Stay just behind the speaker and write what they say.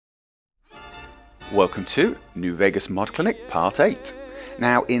Welcome to New Vegas Mod Clinic Part 8.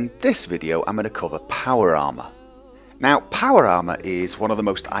 Now in this video I'm going to cover Power Armor. Now Power Armor is one of the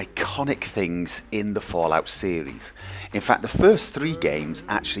most iconic things in the Fallout series. In fact the first 3 games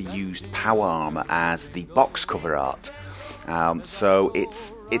actually used Power Armor as the box cover art. So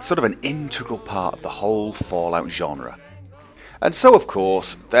it's sort of an integral part of the whole Fallout genre. And so of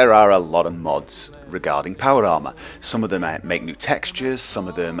course there are a lot of mods regarding Power Armor. Some of them make new textures, some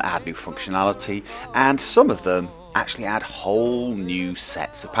of them add new functionality, and some of them actually add whole new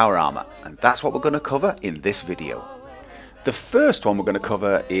sets of Power Armor. And that's what we're going to cover in this video. The first one we're going to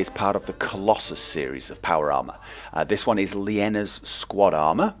cover is part of the Colossus series of Power Armor. This one is Leanna's Squad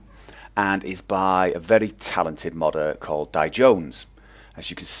Armor and is by a very talented modder called Di Jones. As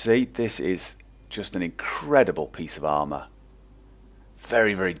you can see, this is just an incredible piece of armor.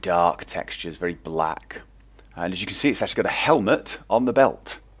 Very, very dark textures, very black. And as you can see, it's actually got a helmet on the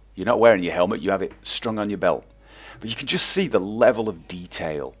belt. You're not wearing your helmet, you have it strung on your belt. But you can just see the level of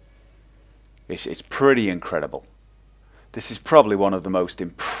detail. It's pretty incredible. This is probably one of the most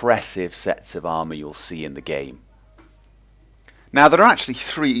impressive sets of armor you'll see in the game. Now there are actually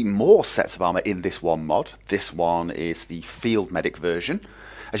 3 more sets of armor in this one mod. This one is the Field Medic version.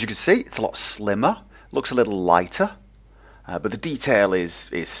 As you can see, it's a lot slimmer, looks a little lighter. But the detail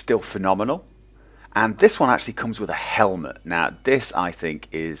is still phenomenal. And this one actually comes with a helmet. Now this I think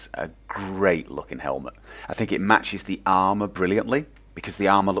is a great looking helmet. I think it matches the armor brilliantly because the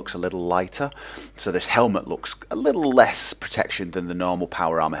armor looks a little lighter. So this helmet looks a little less protection than the normal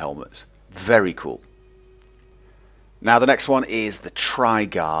Power Armor helmets. Very cool. Now the next one is the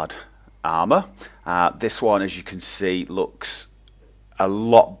Tri-Guard armor. This one, as you can see, looks a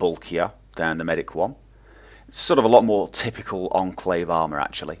lot bulkier than the Medic one. Sort of a lot more typical Enclave armor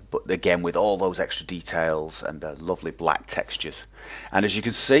actually, but again with all those extra details and the lovely black textures. And as you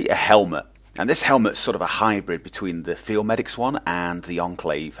can see, a helmet. And this helmet's sort of a hybrid between the Field Medics one and the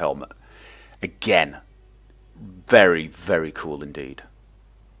Enclave helmet. Again, very, very cool indeed.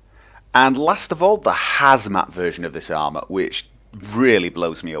 And last of all, the Hazmat version of this armor, which really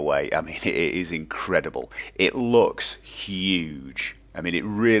blows me away. I mean, it is incredible. It looks huge. I mean, it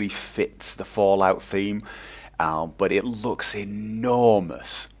really fits the Fallout theme. But it looks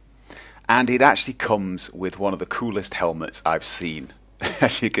enormous, and it actually comes with one of the coolest helmets I've seen.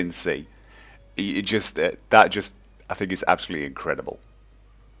 As you can see, I think is absolutely incredible.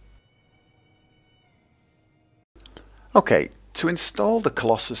 Okay, to install the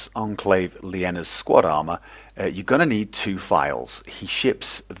Colossus Enclave Leanna's Squad Armor, you're going to need 2 files. He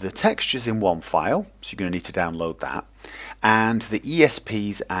ships the textures in one file, so you're going to need to download that, and the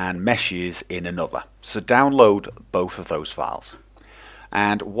ESPs and meshes in another. So download both of those files.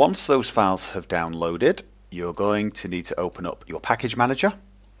 And once those files have downloaded, you're going to need to open up your package manager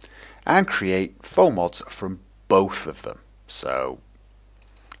and create foam mods from both of them. So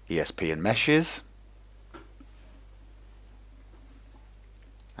ESP and meshes,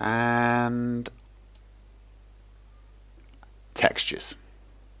 and textures.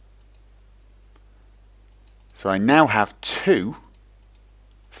 So I now have 2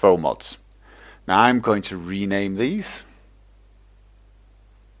 foam mods. Now I'm going to rename these.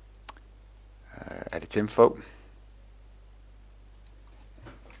 Edit info.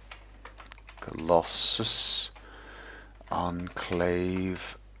 Colossus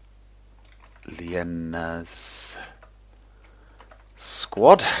Enclave Leanna's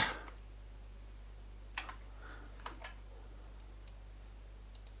Squad.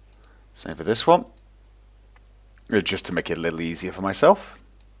 Same for this one. Just to make it a little easier for myself.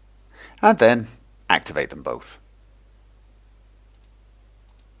 And then activate them both.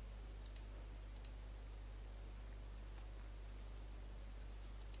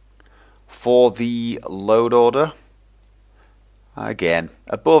 For the load order, again,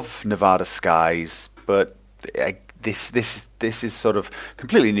 above Nevada skies, but this is sort of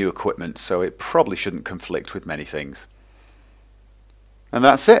completely new equipment, so it probably shouldn't conflict with many things. And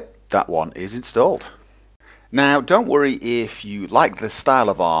that's it. That one is installed. Now, don't worry if you like the style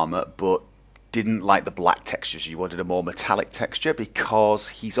of armor, but didn't like the black textures. You wanted a more metallic texture, because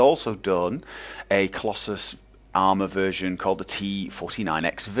he's also done a Colossus armor version called the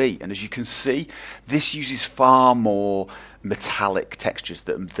T49XV. And as you can see, this uses far more metallic textures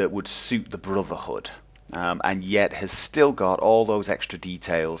that would suit the Brotherhood. And yet has still got all those extra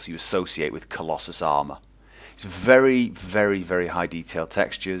details you associate with Colossus armor. It's very, very, very high detail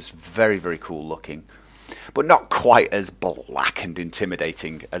textures, very, very cool looking, but not quite as black and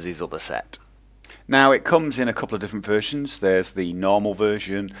intimidating as his other set. Now it comes in a couple of different versions. There's the normal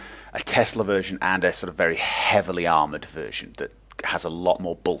version, a Tesla version, and a sort of very heavily armoured version that has a lot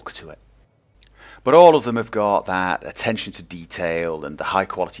more bulk to it. But all of them have got that attention to detail and the high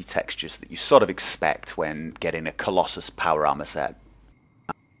quality textures that you sort of expect when getting a Colossus power armor set.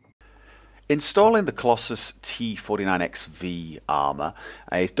 Installing the Colossus T49XV armor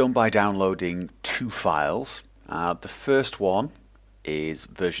is done by downloading two files. The first one is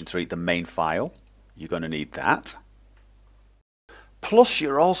version 3, the main file. You're going to need that. Plus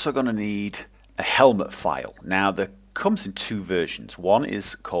you're also going to need a helmet file. Now that comes in two versions. One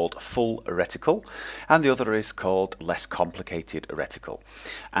is called full reticle and the other is called less complicated reticle.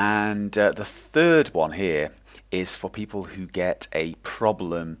 And the third one here is for people who get a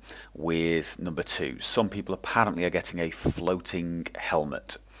problem with number 2. Some people apparently are getting a floating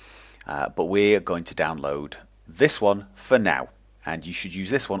helmet. But we're going to download this one for now. And you should use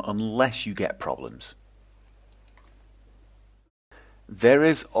this one unless you get problems. There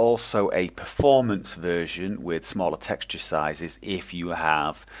is also a performance version with smaller texture sizes if you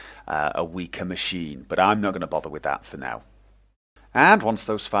have a weaker machine, but I'm not going to bother with that for now. And once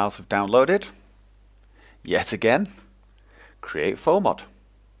those files have downloaded, yet again, create FOMod.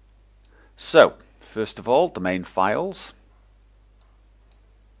 So, first of all, the main files.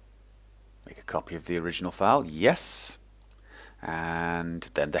 Make a copy of the original file, yes. And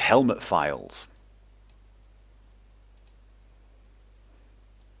then the helmet files.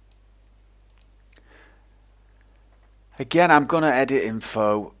 Again, I'm going to edit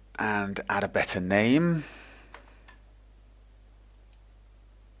info and add a better name.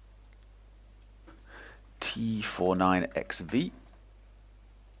 T49XV,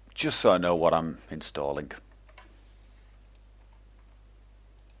 just so I know what I'm installing.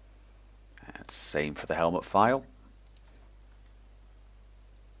 And same for the helmet file.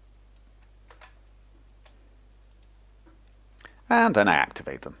 And then I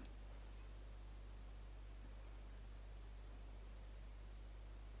activate them.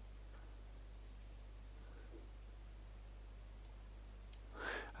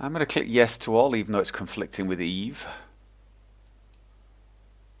 I'm going to click yes to all, even though it's conflicting with Eve.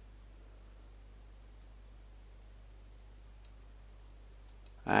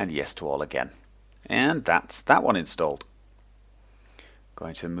 And yes to all again. And that's that one installed.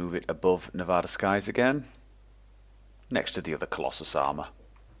 Going to move it above Nevada Skies again, next to the other Colossus armor.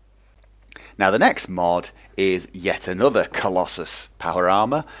 Now the next mod is yet another Colossus power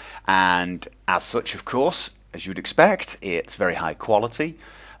armor, and as such, of course, as you'd expect, it's very high quality,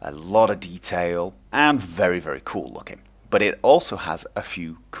 a lot of detail, and very, very cool looking. But it also has a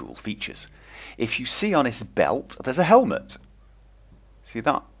few cool features. If you see on its belt, there's a helmet. See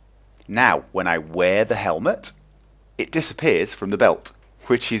that? Now, when I wear the helmet, it disappears from the belt,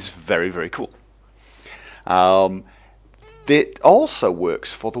 which is very, very cool. It also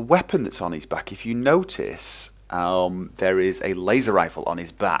works for the weapon that's on his back. If you notice, there is a laser rifle on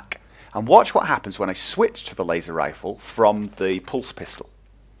his back. And watch what happens when I switch to the laser rifle from the pulse pistol.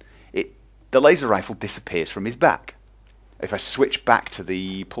 The laser rifle disappears from his back. If I switch back to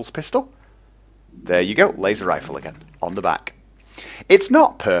the pulse pistol, there you go, laser rifle again, on the back. It's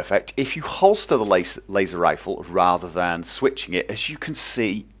not perfect. If you holster the laser rifle rather than switching it, as you can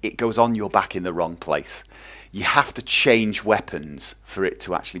see, it goes on your back in the wrong place. You have to change weapons for it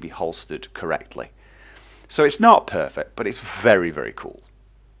to actually be holstered correctly. So it's not perfect, but it's very, very cool.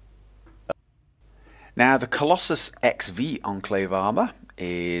 Now the Colossus XV Enclave armor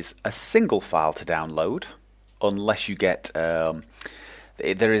is a single file to download, unless you get, there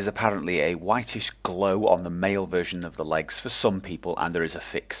is apparently a whitish glow on the male version of the legs for some people, and there is a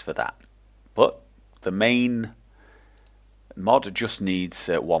fix for that. But the main mod just needs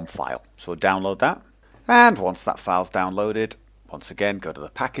one file, so download that. And once that file's downloaded, once again go to the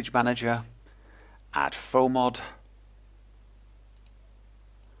package manager, add FOMod,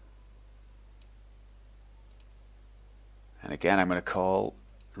 and again I'm going to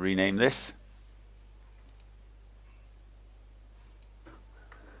rename this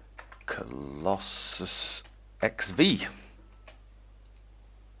Colossus XV.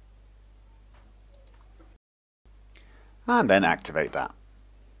 And then activate that.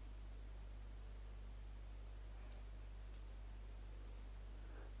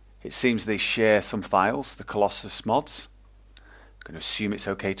 It seems they share some files, the Colossus mods. I'm going to assume it's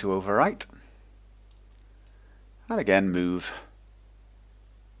okay to overwrite. And again move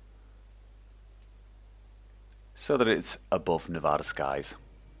so that it's above Nevada Skies.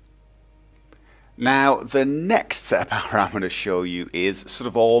 Now the next set of power I'm going to show you is sort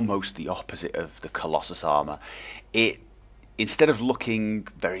of almost the opposite of the Colossus armor. Instead of looking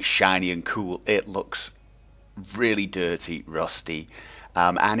very shiny and cool, it looks really dirty, rusty,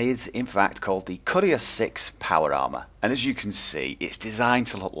 and is in fact called the Courier 6 Power Armor. And as you can see, it's designed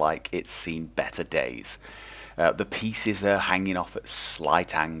to look like it's seen better days. The pieces are hanging off at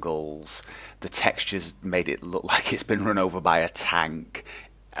slight angles. The textures made it look like it's been run over by a tank.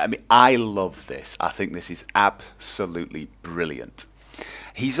 I mean, I love this. I think this is absolutely brilliant.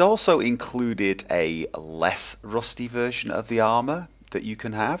 He's also included a less rusty version of the armor that you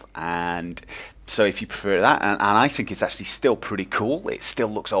can have, and so if you prefer that, and I think it's actually still pretty cool. It still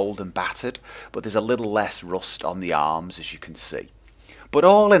looks old and battered, but there's a little less rust on the arms, as you can see. But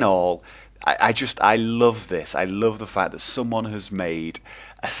all in all, I love this. I love the fact that someone has made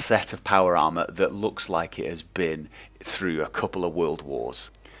a set of power armor that looks like it has been through a couple of world wars.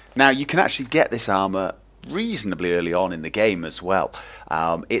 Now, you can actually get this armor reasonably early on in the game as well.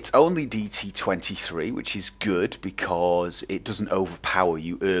 It's only DT23, which is good because it doesn't overpower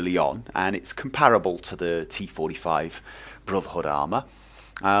you early on, and it's comparable to the T45 Brotherhood armor.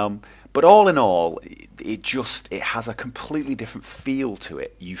 But all in all, it has a completely different feel to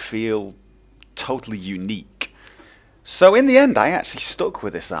it. You feel totally unique. So in the end, I actually stuck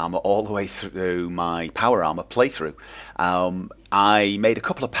with this armor all the way through my power armor playthrough. I made a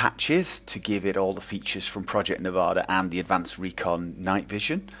couple of patches to give it all the features from Project Nevada and the Advanced Recon Night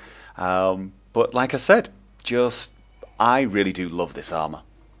Vision. But like I said, I really do love this armor.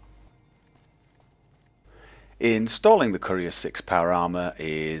 Installing the Courier 6 Power Armor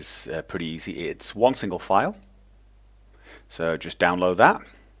is pretty easy. It's one single file, so just download that.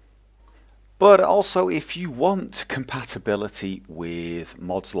 But also, if you want compatibility with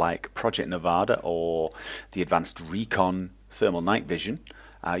mods like Project Nevada or the Advanced Recon Thermal Night Vision,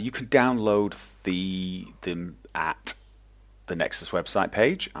 you can download them at the Nexus website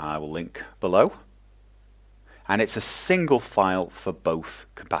page. I will link below. And it's a single file for both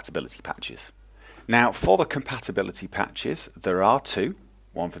compatibility patches. Now, for the compatibility patches, there are two.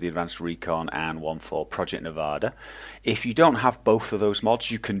 One for the Advanced Recon and one for Project Nevada. If you don't have both of those mods,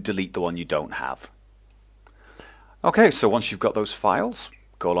 you can delete the one you don't have. Okay, so once you've got those files,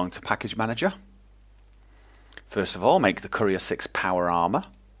 go along to Package Manager. First of all, make the Courier 6 Power Armor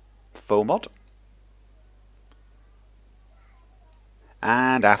faux mod.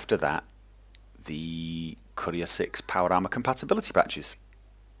 And after that, the Courier 6 Power Armor compatibility patches.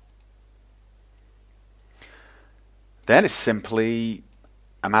 Then it's simply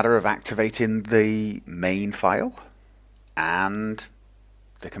a matter of activating the main file and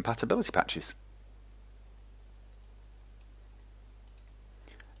the compatibility patches.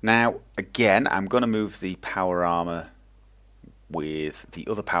 Now, again, I'm going to move the power armor with the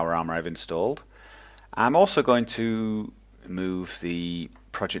other power armor I've installed. I'm also going to move the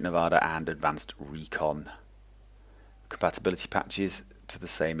Project Nevada and Advanced Recon compatibility patches to the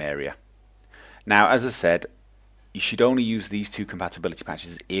same area. Now, as I said, you should only use these two compatibility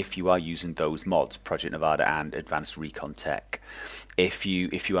patches if you are using those mods, Project Nevada and Advanced Recon Tech. If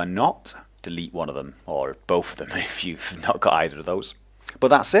you are not, delete one of them, or both of them if you've not got either of those. But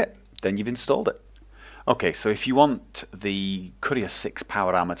that's it, then you've installed it. Okay, so if you want the Courier 6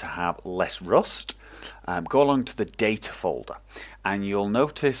 Power Armor to have less rust, go along to the data folder, and you'll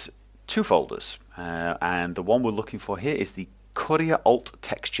notice two folders. And the one we're looking for here is the Courier Alt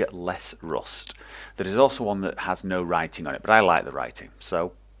Texture Less Rust. There is also one that has no writing on it, but I like the writing.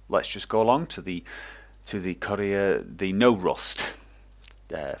 So let's just go along to the Courier, the No Rust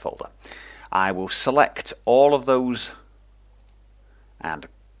folder. I will select all of those and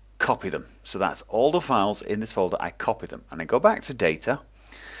copy them. So that's all the files in this folder. I copy them and I go back to Data,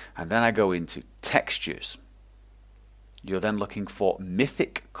 and then I go into Textures. You're then looking for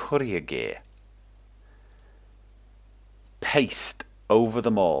Mythic Courier Gear. Paste over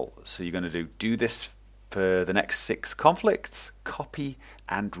them all. So you're going to do this for the next 6 conflicts, copy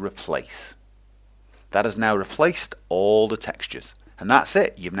and replace. That has now replaced all the textures. And that's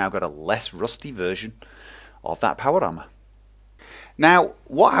it. You've now got a less rusty version of that power armor. Now,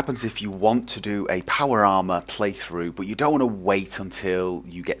 what happens if you want to do a power armor playthrough, but you don't want to wait until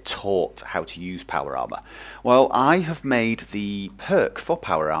you get taught how to use power armor? Well, I have made the perk for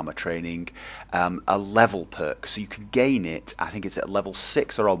power armor training a level perk, so you can gain it, I think it's at level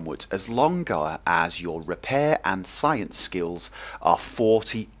 6 or onwards, as long as your repair and science skills are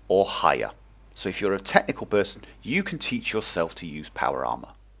 40 or higher. So if you're a technical person, you can teach yourself to use power armor.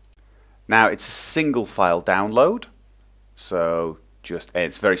 Now, it's a single file download. So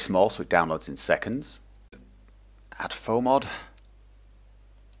it's very small, so it downloads in seconds. Add faux mod,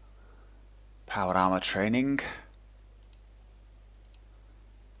 power armor training,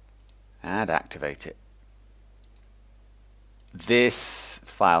 and activate it. This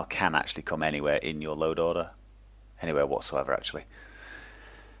file can actually come anywhere in your load order, anywhere whatsoever actually.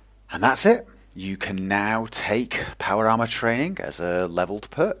 And that's it. You can now take Power Armor training as a leveled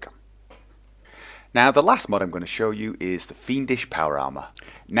perk. Now, the last mod I'm going to show you is the Fiendish Power Armor.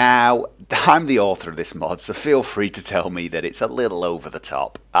 Now, I'm the author of this mod, so feel free to tell me that it's a little over the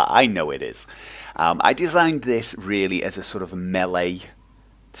top. I know it is. I designed this really as a sort of melee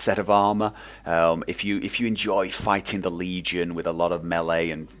set of armor. If you enjoy fighting the Legion with a lot of melee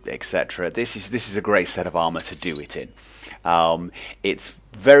and etc., this is a great set of armor to do it in. It's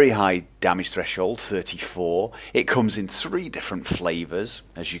very high damage threshold, 34. It comes in 3 different flavors,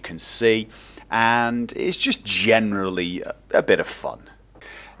 as you can see, and it's just generally a bit of fun.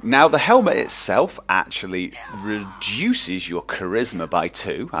 Now, the helmet itself actually reduces your charisma by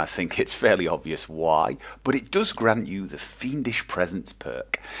 2. I think it's fairly obvious why, but it does grant you the Fiendish Presence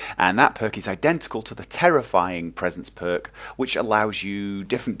perk, and that perk is identical to the Terrifying Presence perk, which allows you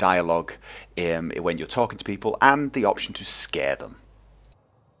different dialogue when you're talking to people and the option to scare them.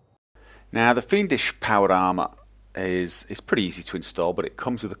 Now, the Fiendish Power Armor is pretty easy to install, but it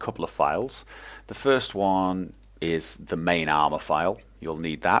comes with a couple of files. The first one is the main armor file. You'll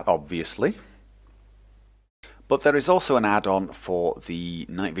need that, obviously. But there is also an add-on for the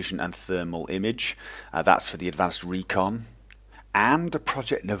night vision and thermal image. That's for the advanced recon. And a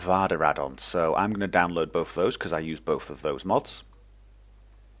Project Nevada add-on. So I'm going to download both of those because I use both of those mods.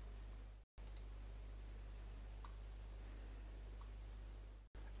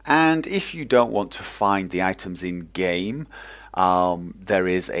 And if you don't want to find the items in game, there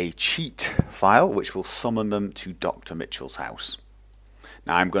is a cheat file which will summon them to Dr. Mitchell's house.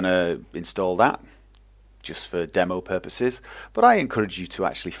 Now, I'm going to install that just for demo purposes, but I encourage you to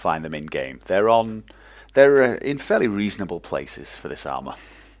actually find them in game. They're in fairly reasonable places for this armor.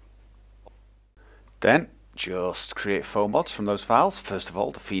 Then just create foam mods from those files. First of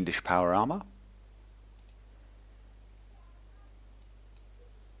all, the Fiendish Power Armor.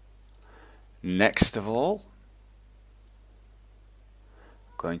 Next of all,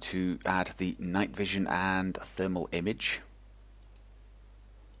 I'm going to add the night vision and thermal image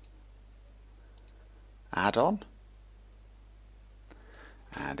add-on,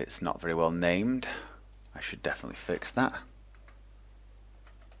 and it's not very well named. I should definitely fix that.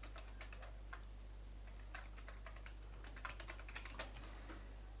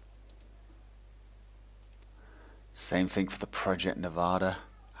 Same thing for the Project Nevada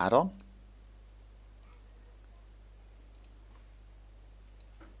add-on.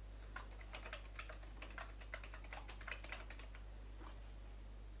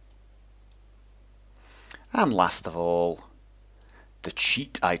 And last of all, the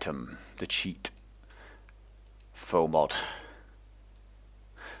cheat item, the cheat foam mod.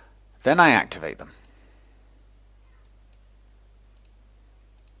 Then I activate them.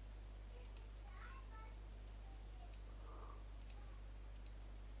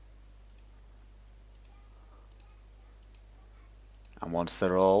 And once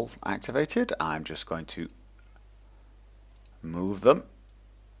they're all activated, I'm just going to move them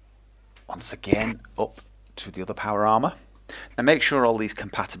once again up to the other power armor. Now make sure all these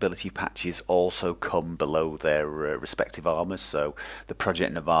compatibility patches also come below their respective armors. So the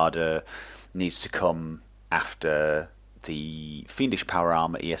Project Nevada needs to come after the Fiendish Power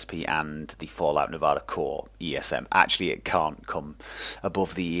Armor ESP and the Fallout Nevada Core ESM. Actually, it can't come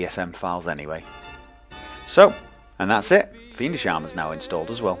above the ESM files anyway. So, and that's it. Fiendish Armor is now installed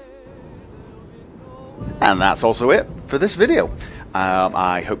as well. And that's also it for this video.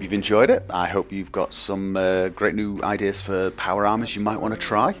 I hope you've enjoyed it. I hope you've got some great new ideas for power armors you might want to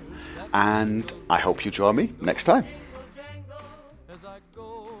try. And I hope you join me next time.